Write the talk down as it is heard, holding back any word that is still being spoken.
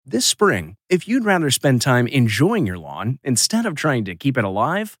This spring, if you'd rather spend time enjoying your lawn instead of trying to keep it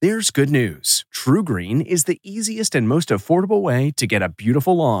alive, there's good news. True Green is the easiest and most affordable way to get a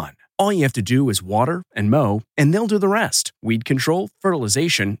beautiful lawn. All you have to do is water and mow, and they'll do the rest. Weed control,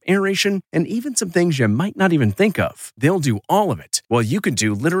 fertilization, aeration, and even some things you might not even think of. They'll do all of it, while you can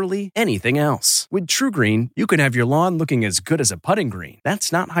do literally anything else. With True Green, you can have your lawn looking as good as a putting green.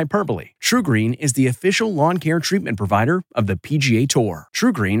 That's not hyperbole. True Green is the official lawn care treatment provider of the PGA Tour.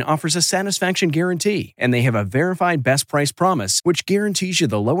 True Green offers a satisfaction guarantee, and they have a verified best price promise, which guarantees you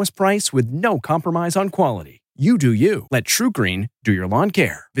the lowest price with no compromise on quality. You do you. Let True Green do your lawn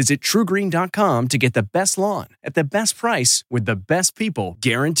care. Visit truegreen.com to get the best lawn at the best price with the best people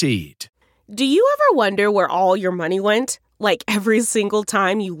guaranteed. Do you ever wonder where all your money went? Like every single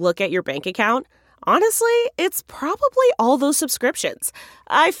time you look at your bank account? Honestly, it's probably all those subscriptions.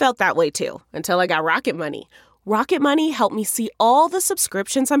 I felt that way too, until I got Rocket Money. Rocket Money helped me see all the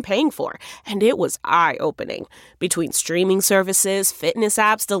subscriptions I'm paying for, and it was eye-opening. Between streaming services, fitness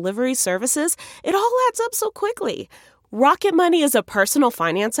apps, delivery services, it all adds up so quickly. Rocket Money is a personal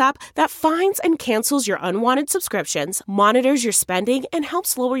finance app that finds and cancels your unwanted subscriptions, monitors your spending, and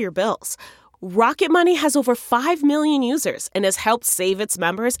helps lower your bills. Rocket Money has over 5 million users and has helped save its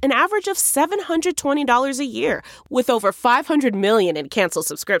members an average of $720 a year, with over 500 million in canceled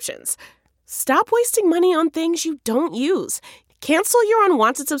subscriptions. Stop wasting money on things you don't use. Cancel your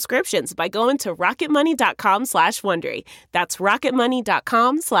unwanted subscriptions by going to rocketmoney.com/Wondery. That's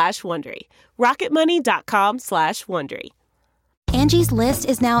rocketmoney.com/Wondery. rocketmoney.com/Wondery. Angie's List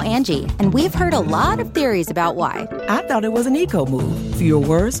is now Angie, and we've heard a lot of theories about why. I thought it was an eco move. Fewer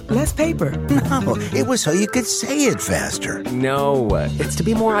words, less paper. No, it was so you could say it faster. No, it's to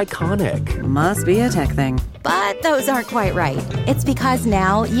be more iconic. Must be a tech thing. But those aren't quite right. It's because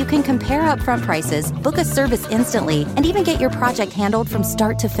now you can compare upfront prices, book a service instantly, and even get your project handled from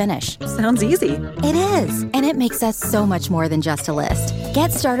start to finish. Sounds easy. It is, and it makes us so much more than just a list.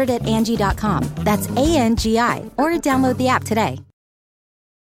 Get started at Angie.com. That's ANGI, or download the app today.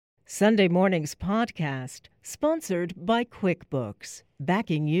 Sunday Morning's podcast, sponsored by QuickBooks,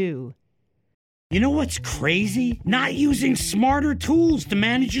 backing you. You know what's crazy? Not using smarter tools to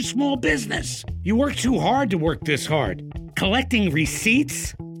manage your small business. You work too hard to work this hard. Collecting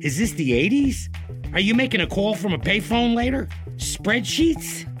receipts? Is this the 80s? Are you making a call from a payphone later?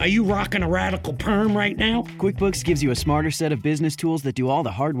 Spreadsheets? Are you rocking a radical perm right now? QuickBooks gives you a smarter set of business tools that do all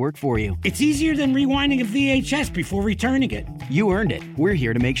the hard work for you. It's easier than rewinding a VHS before returning it. You earned it. We're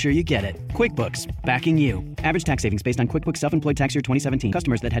here to make sure you get it. QuickBooks, backing you. Average tax savings based on QuickBooks Self-Employed Tax Year 2017.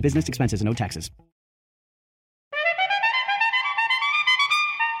 Customers that had business expenses and no taxes.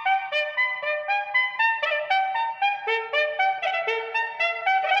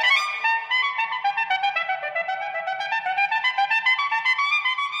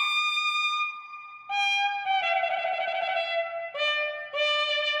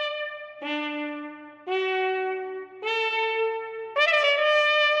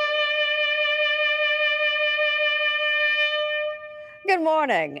 Good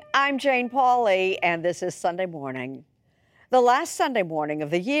morning. I'm Jane Pauley, and this is Sunday Morning. The last Sunday morning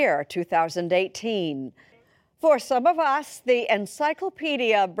of the year, 2018. For some of us, the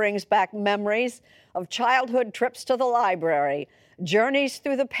encyclopedia brings back memories of childhood trips to the library, journeys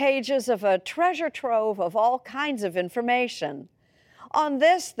through the pages of a treasure trove of all kinds of information. On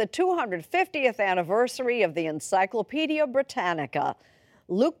this, the 250th anniversary of the Encyclopedia Britannica,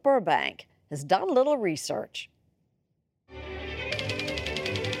 Luke Burbank has done a little research.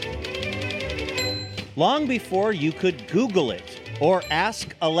 Long before you could Google it or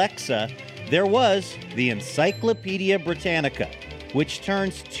ask Alexa, there was the Encyclopedia Britannica, which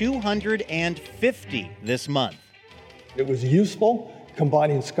turns 250 this month. It was useful,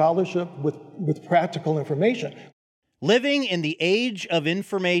 combining scholarship with practical information. Living in the age of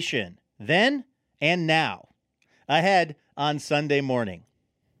information, then and now. Ahead on Sunday Morning.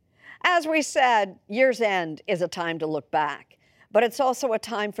 As we said, year's end is a time to look back, but it's also a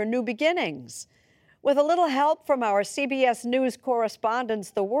time for new beginnings. With a little help from our CBS News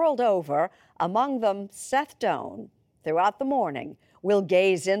correspondents the world over, among them Seth Doane, throughout the morning, we'll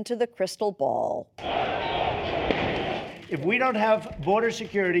gaze into the crystal ball. If we don't have border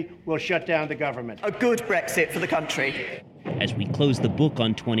security, we'll shut down the government. A good Brexit for the country. As we close the book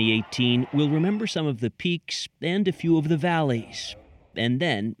on 2018, we'll remember some of the peaks and a few of the valleys. And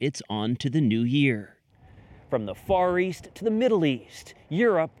then it's on to the new year. From the Far East to the Middle East,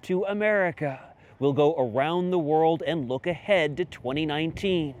 Europe to America. We'll go around the world and look ahead to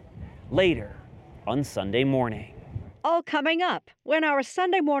 2019, later on Sunday Morning. All coming up when our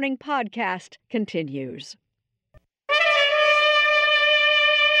Sunday Morning podcast continues.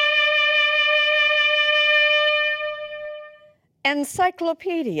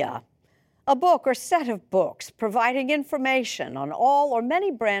 Encyclopedia, a book or set of books providing information on all or many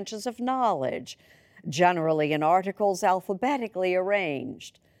branches of knowledge, generally in articles alphabetically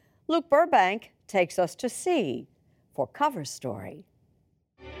arranged. Luke Burbank takes us to C for Cover Story.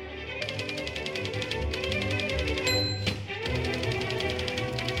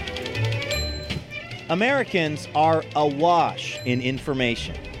 Americans are awash in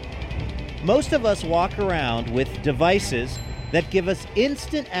information. Most of us walk around with devices that give us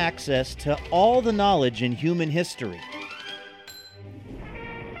instant access to all the knowledge in human history.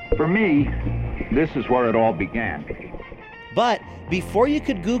 For me, this is where it all began. But before you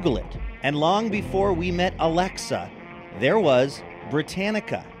could Google it, and long before we met Alexa, there was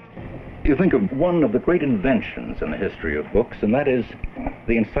Britannica. You think of one of the great inventions in the history of books, and that is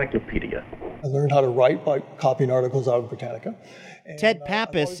the encyclopedia. I learned how to write by copying articles out of Britannica. Ted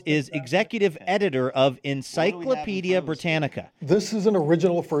Pappas is executive editor of Encyclopedia Britannica. This is an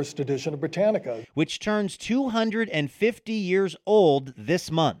original first edition of Britannica, which turns 250 years old this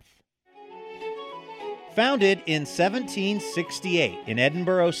month. Founded in 1768 in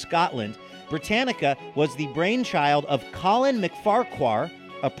Edinburgh, Scotland, Britannica was the brainchild of Colin McFarquhar,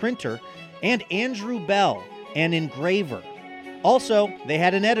 a printer, and Andrew Bell, an engraver. Also, they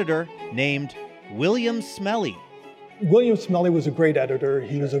had an editor named William Smellie. William Smellie was a great editor.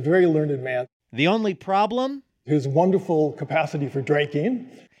 He was a very learned man. The only problem? His wonderful capacity for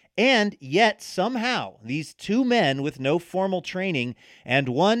drinking. And yet, somehow, these two men with no formal training and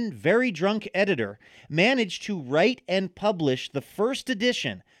one very drunk editor managed to write and publish the first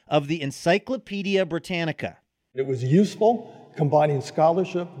edition of the Encyclopedia Britannica. It was useful, combining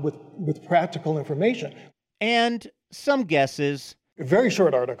scholarship with practical information. And some guesses. A very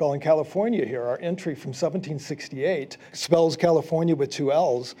short article in California here, our entry from 1768, spells California with two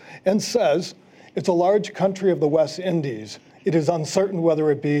L's, and says, it's a large country of the West Indies. It is uncertain whether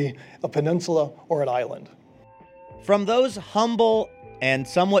it be a peninsula or an island. From those humble and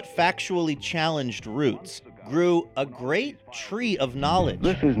somewhat factually challenged roots grew a great tree of knowledge.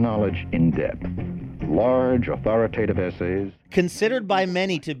 This is knowledge in depth. Large, authoritative essays. Considered by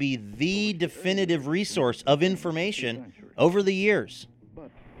many to be the definitive resource of information over the years.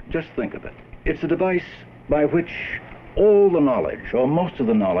 Just think of it. It's a device by which all the knowledge, or most of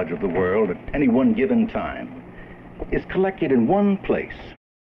the knowledge of the world at any one given time, is collected in one place.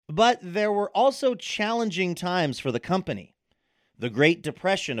 But there were also challenging times for the company. The Great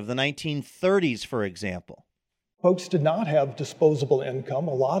Depression of the 1930s, for example. Folks did not have disposable income,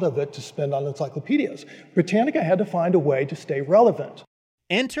 a lot of it to spend on encyclopedias. Britannica had to find a way to stay relevant.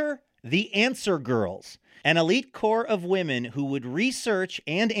 Enter the Answer Girls, an elite corps of women who would research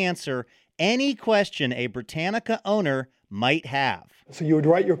and answer any question a Britannica owner might have. So you would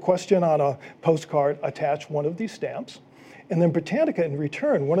write your question on a postcard, attach one of these stamps, and then Britannica, in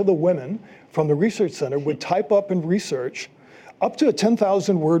return, one of the women from the research center would type up and research up to a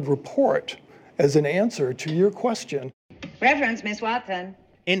 10,000-word report as an answer to your question. Reference, Miss Watson.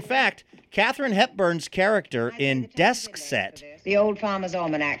 In fact, Katharine Hepburn's character in Desk Set, the Old Farmer's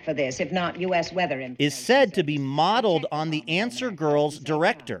Almanac for this, if not U.S. weather, is said to be modeled on the Answer Girls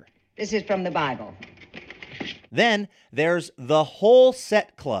director. This is from the Bible. Then there's the Whole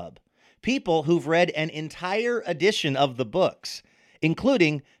Set Club, people who've read an entire edition of the books,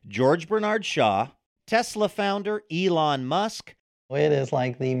 including George Bernard Shaw, Tesla founder Elon Musk. It is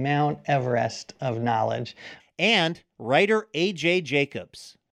like the Mount Everest of knowledge. And writer A.J.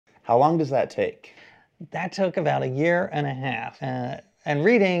 Jacobs. How long does that take? That took about a year and a half. And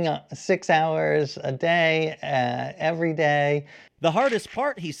reading 6 hours a day, every day. The hardest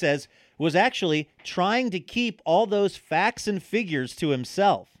part, he says, was actually trying to keep all those facts and figures to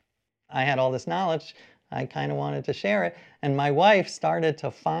himself. I had all this knowledge. I kind of wanted to share it. And my wife started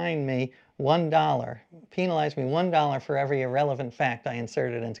to fine me $1, penalize me $1 for every irrelevant fact I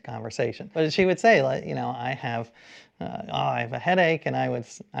inserted into conversation. But she would say, like, you know, I have a headache, and I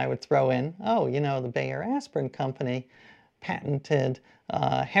would throw in, the Bayer Aspirin Company patented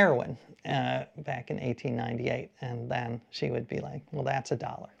heroin back in 1898, and then she would be like, well, that's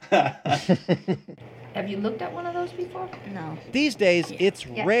 $1. Have you looked at one of those before? No. These days, it's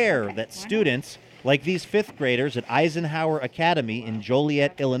rare that students, like these fifth graders at Eisenhower Academy in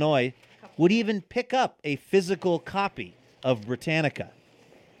Joliet, Illinois, would even pick up a physical copy of Britannica.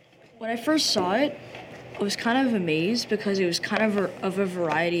 When I first saw it, I was kind of amazed because it was kind of a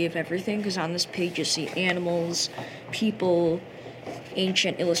variety of everything, because on this page you see animals, people,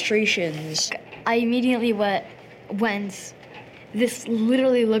 ancient illustrations. I immediately went, this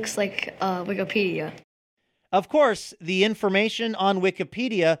literally looks like Wikipedia. Of course, the information on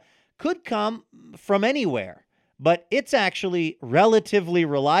Wikipedia could come from anywhere, but it's actually relatively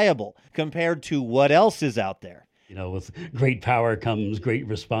reliable compared to what else is out there. You know, with great power comes great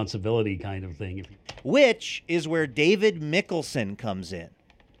responsibility kind of thing. Which is where David Mickelson comes in.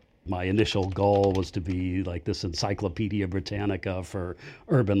 My initial goal was to be like this Encyclopedia Britannica for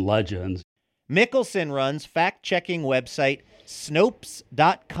urban legends. Mickelson runs fact-checking website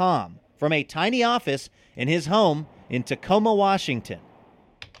Snopes.com from a tiny office in his home in Tacoma, Washington.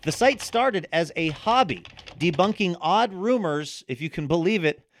 The site started as a hobby, debunking odd rumors, if you can believe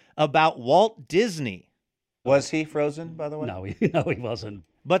it, about Walt Disney. Was he frozen, by the way? No, he wasn't.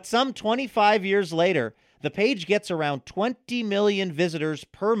 But some 25 years later, the page gets around 20 million visitors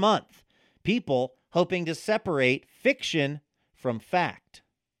per month, people hoping to separate fiction from fact.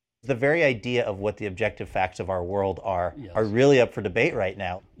 The very idea of what the objective facts of our world are really up for debate right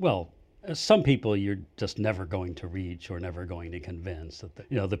now. Well, some people you're just never going to reach or never going to convince.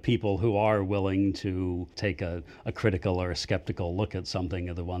 That the people who are willing to take a critical or a skeptical look at something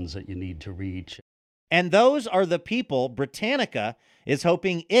are the ones that you need to reach. And those are the people Britannica is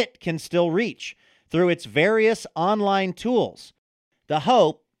hoping it can still reach through its various online tools. The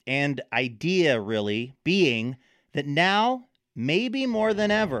hope and idea really being that now, maybe more than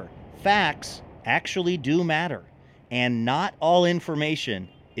ever, facts actually do matter, and not all information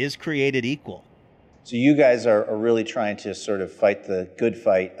is created equal. So you guys are really trying to sort of fight the good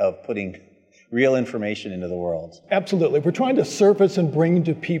fight of putting real information into the world. Absolutely. We're trying to surface and bring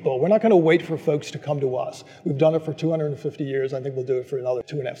to people. We're not going to wait for folks to come to us. We've done it for 250 years. I think we'll do it for another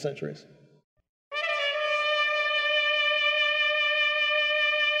 2.5 centuries.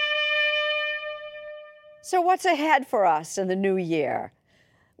 So what's ahead for us in the new year?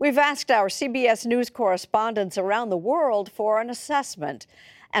 We've asked our CBS News correspondents around the world for an assessment,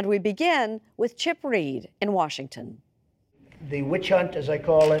 and we begin with Chip Reed in Washington. The witch hunt, as I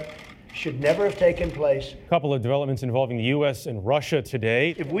call it, should never have taken place. A couple of developments involving the U.S. and Russia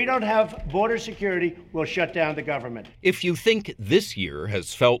today. If we don't have border security, we'll shut down the government. If you think this year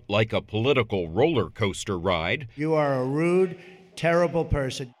has felt like a political roller coaster ride, you are a rude, terrible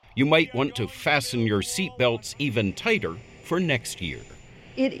person. You might want to fasten your seatbelts even tighter for next year.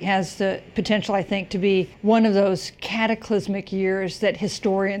 It has the potential, I think, to be one of those cataclysmic years that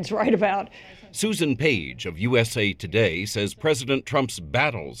historians write about. Susan Page of USA Today says President Trump's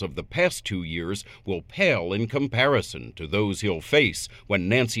battles of the past 2 years will pale in comparison to those he'll face when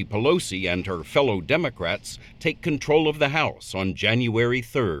Nancy Pelosi and her fellow Democrats take control of the House on January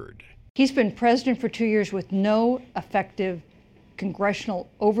 3rd. He's been president for 2 years with no effective congressional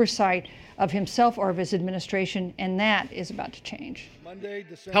oversight of himself or of his administration, and that is about to change.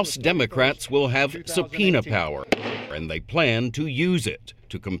 House Democrats will have subpoena power, and they plan to use it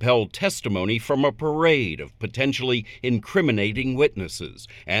to compel testimony from a parade of potentially incriminating witnesses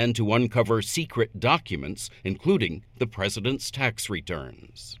and to uncover secret documents, including the president's tax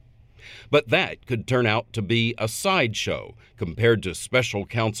returns. But that could turn out to be a sideshow compared to special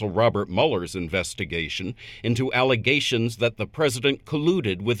counsel Robert Mueller's investigation into allegations that the president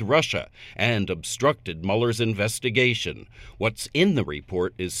colluded with Russia and obstructed Mueller's investigation. What's in the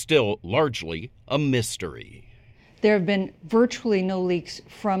report is still largely a mystery. There have been virtually no leaks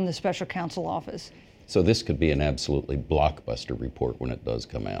from the special counsel office. So this could be an absolutely blockbuster report when it does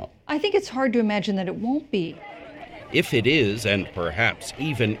come out. I think it's hard to imagine that it won't be. If it is, and perhaps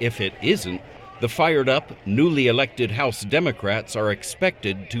even if it isn't, the fired-up, newly elected House Democrats are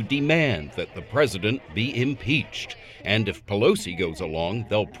expected to demand that the president be impeached. And if Pelosi goes along,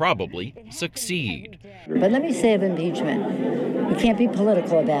 they'll probably succeed. But let me say of impeachment, you can't be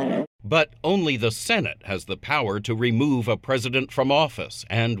political about it. But only the Senate has the power to remove a president from office,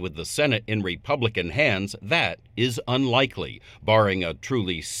 and with the Senate in Republican hands, that is unlikely, barring a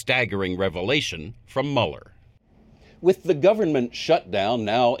truly staggering revelation from Mueller. With the government shutdown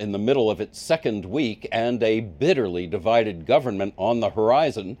now in the middle of its second week and a bitterly divided government on the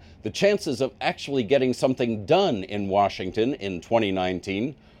horizon, the chances of actually getting something done in Washington in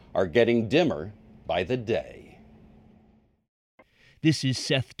 2019 are getting dimmer by the day. This is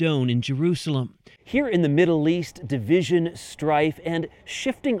Seth Doan in Jerusalem. Here in the Middle East, division, strife, and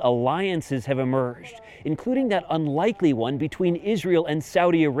shifting alliances have emerged, including that unlikely one between Israel and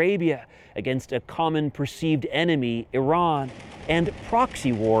Saudi Arabia against a common perceived enemy, Iran, and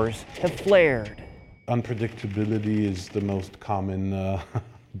proxy wars have flared. Unpredictability is the most common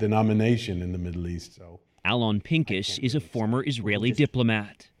denomination in the Middle East. Alon Pincus is a former Israeli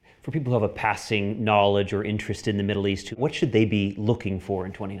diplomat. For people who have a passing knowledge or interest in the Middle East, what should they be looking for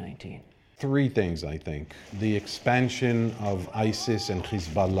in 2019? Three things, I think. The expansion of ISIS and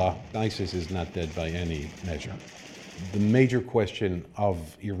Hezbollah. ISIS is not dead by any measure. The major question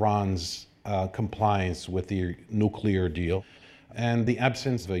of Iran's compliance with the nuclear deal and the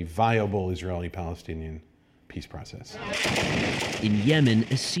absence of a viable Israeli-Palestinian peace process. In Yemen,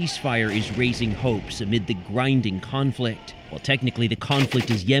 a ceasefire is raising hopes amid the grinding conflict. While technically the conflict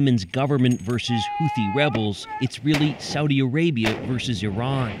is Yemen's government versus Houthi rebels, it's really Saudi Arabia versus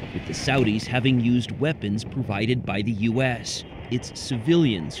Iran, with the Saudis having used weapons provided by the U.S. It's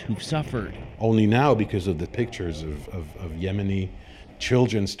civilians who've suffered. Only now, because of the pictures of Yemeni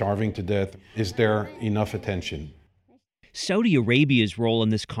children starving to death, is there enough attention. Saudi Arabia's role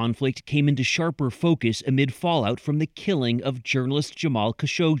in this conflict came into sharper focus amid fallout from the killing of journalist Jamal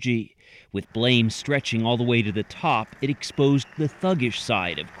Khashoggi. With blame stretching all the way to the top, it exposed the thuggish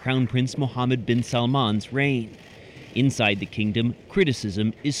side of Crown Prince Mohammed bin Salman's reign. Inside the kingdom,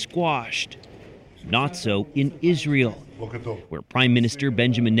 criticism is squashed. Not so in Israel, where Prime Minister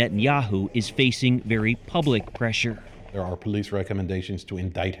Benjamin Netanyahu is facing very public pressure. There are police recommendations to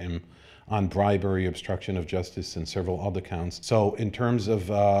indict him on bribery, obstruction of justice, and several other counts. So in terms of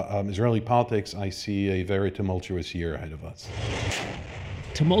Israeli politics, I see a very tumultuous year ahead of us.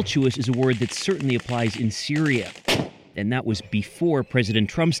 Tumultuous is a word that certainly applies in Syria. And that was before President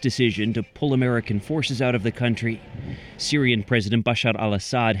Trump's decision to pull American forces out of the country. Syrian President Bashar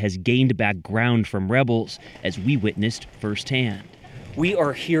al-Assad has gained back ground from rebels, as we witnessed firsthand. We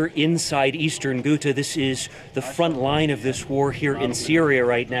are here inside eastern Ghouta. This is the front line of this war here in Syria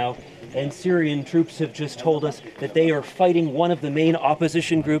right now. And Syrian troops have just told us that they are fighting one of the main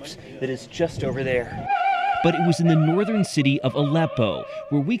opposition groups that is just over there. But it was in the northern city of Aleppo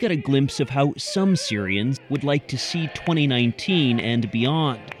where we got a glimpse of how some Syrians would like to see 2019 and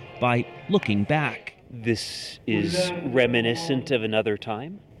beyond by looking back. This is reminiscent of another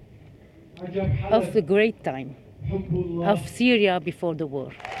time? Of the great time of Syria before the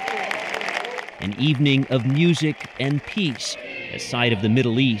war. An evening of music and peace, a side of the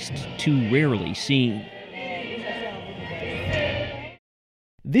Middle East too rarely seen.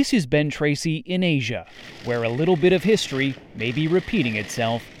 This is Ben Tracy in Asia, where a little bit of history may be repeating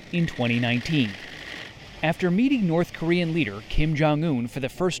itself in 2019. After meeting North Korean leader Kim Jong-un for the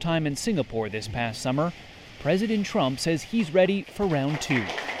first time in Singapore this past summer, President Trump says he's ready for round two.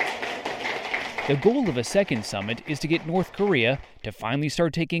 The goal of a second summit is to get North Korea to finally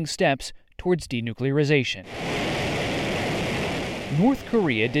start taking steps towards denuclearization. North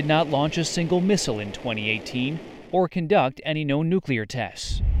Korea did not launch a single missile in 2018 or conduct any known nuclear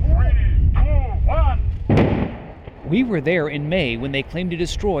tests. 3, 2, 1. We were there in May when they claimed to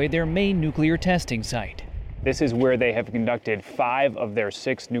destroy their main nuclear testing site. This is where they have conducted 5 of their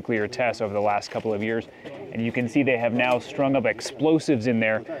 6 nuclear tests over the last couple of years. And you can see they have now strung up explosives in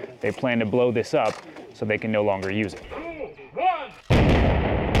there. They plan to blow this up so they can no longer use it. 2, 1.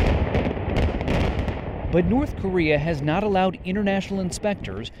 But North Korea has not allowed international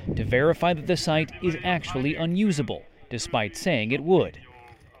inspectors to verify that the site is actually unusable, despite saying it would.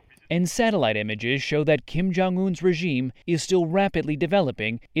 And satellite images show that Kim Jong-un's regime is still rapidly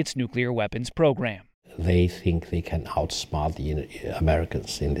developing its nuclear weapons program. They think they can outsmart the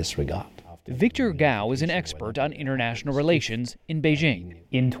Americans in this regard. Victor Gao is an expert on international relations in Beijing.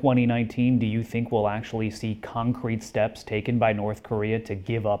 In 2019, do you think we'll actually see concrete steps taken by North Korea to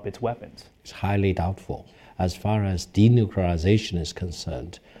give up its weapons? It's highly doubtful. As far as denuclearization is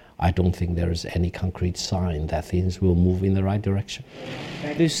concerned, I don't think there is any concrete sign that things will move in the right direction.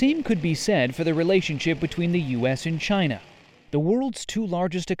 The same could be said for the relationship between the U.S. and China. The world's 2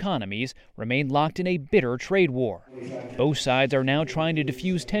 largest economies remain locked in a bitter trade war. Both sides are now trying to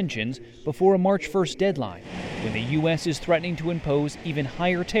diffuse tensions before a March 1st deadline, when the U.S. is threatening to impose even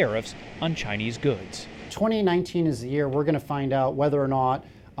higher tariffs on Chinese goods. 2019 is the year we're going to find out whether or not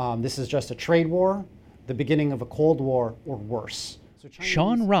this is just a trade war, the beginning of a Cold War, or worse.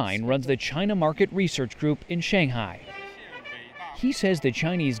 Sean Ryan runs the China Market Research Group in Shanghai. He says the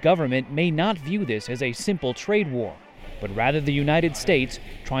Chinese government may not view this as a simple trade war, but rather the United States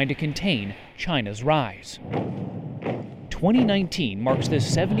trying to contain China's rise. 2019 marks the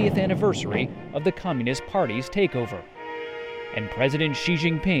 70th anniversary of the Communist Party's takeover, and President Xi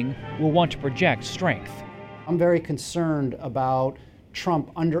Jinping will want to project strength. I'm very concerned about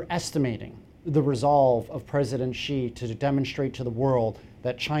Trump underestimating the resolve of President Xi to demonstrate to the world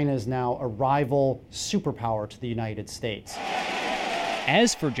that China is now a rival superpower to the United States.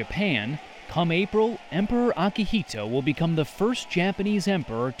 As for Japan, come April, Emperor Akihito will become the first Japanese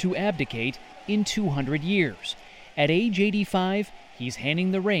emperor to abdicate in 200 years. At age 85, he's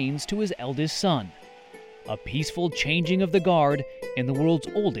handing the reins to his eldest son. A peaceful changing of the guard in the world's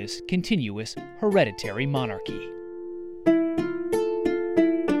oldest continuous hereditary monarchy.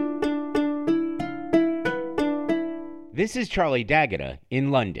 This is Charlie D'Agata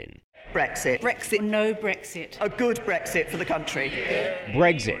in London. Brexit. Brexit. No Brexit. A good Brexit for the country.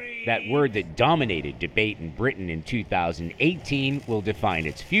 Brexit, that word that dominated debate in Britain in 2018, will define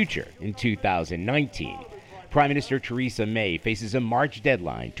its future in 2019. Prime Minister Theresa May faces a March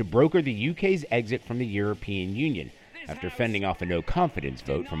deadline to broker the UK's exit from the European Union after fending off a no-confidence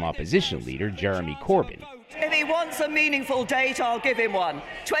vote from opposition leader Jeremy Corbyn. If he wants a meaningful date, I'll give him one.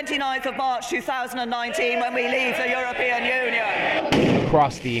 29th of March 2019, when we leave the European Union.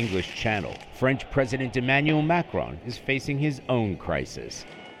 Across the English Channel, French President Emmanuel Macron is facing his own crisis.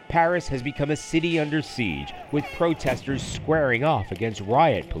 Paris has become a city under siege, with protesters squaring off against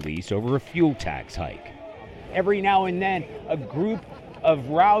riot police over a fuel tax hike. Every now and then, a group of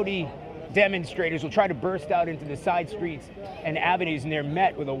rowdy demonstrators will try to burst out into the side streets and avenues, and they're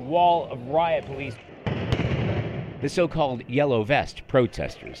met with a wall of riot police. The so-called Yellow Vest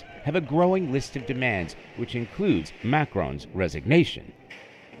protesters have a growing list of demands, which includes Macron's resignation.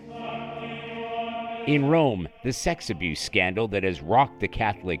 In Rome, the sex abuse scandal that has rocked the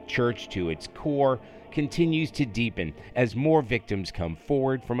Catholic Church to its core continues to deepen as more victims come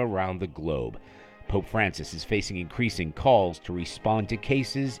forward from around the globe. Pope Francis is facing increasing calls to respond to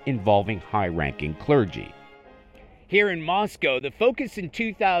cases involving high-ranking clergy. Here in Moscow, the focus in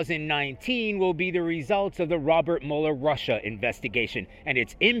 2019 will be the results of the Robert Mueller Russia investigation and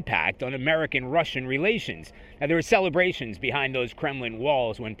its impact on American-Russian relations. Now, there were celebrations behind those Kremlin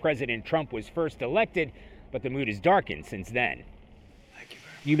walls when President Trump was first elected, but the mood has darkened since then.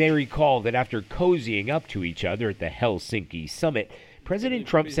 You may recall that after cozying up to each other at the Helsinki summit, President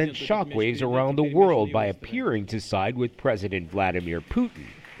Trump sent shockwaves around the world by appearing to side with President Vladimir Putin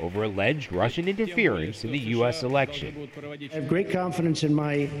over alleged Russian interference in the U.S. election. I have great confidence in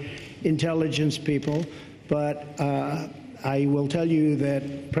my intelligence people, but I will tell you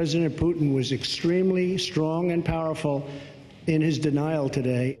that President Putin was extremely strong and powerful in his denial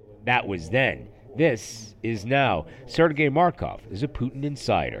today. That was then. This is now. Sergei Markov is a Putin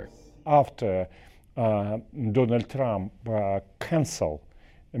insider. After Donald Trump canceled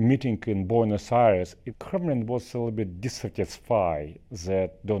a meeting in Buenos Aires, the Kremlin was a little bit dissatisfied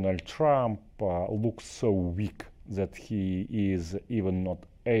that Donald Trump looks so weak that he is even not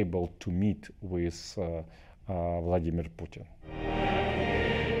able to meet with Vladimir Putin.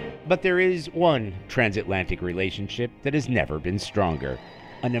 But there is one transatlantic relationship that has never been stronger.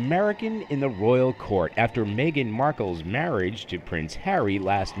 An American in the royal court after Meghan Markle's marriage to Prince Harry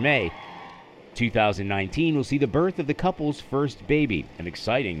last May. 2019 will see the birth of the couple's first baby, an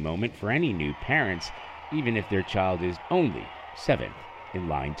exciting moment for any new parents, even if their child is only 7th in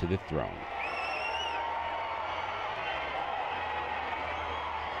line to the throne.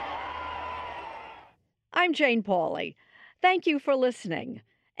 I'm Jane Pauley. Thank you for listening,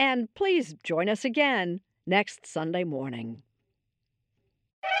 and please join us again next Sunday morning.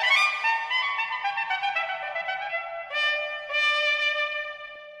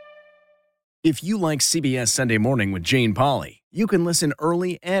 If you like CBS Sunday Morning with Jane Pauley, you can listen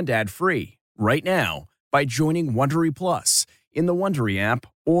early and ad-free right now by joining Wondery Plus in the Wondery app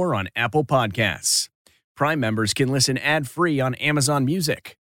or on Apple Podcasts. Prime members can listen ad-free on Amazon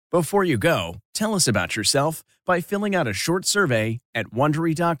Music. Before you go, tell us about yourself by filling out a short survey at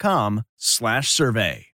Wondery.com/survey.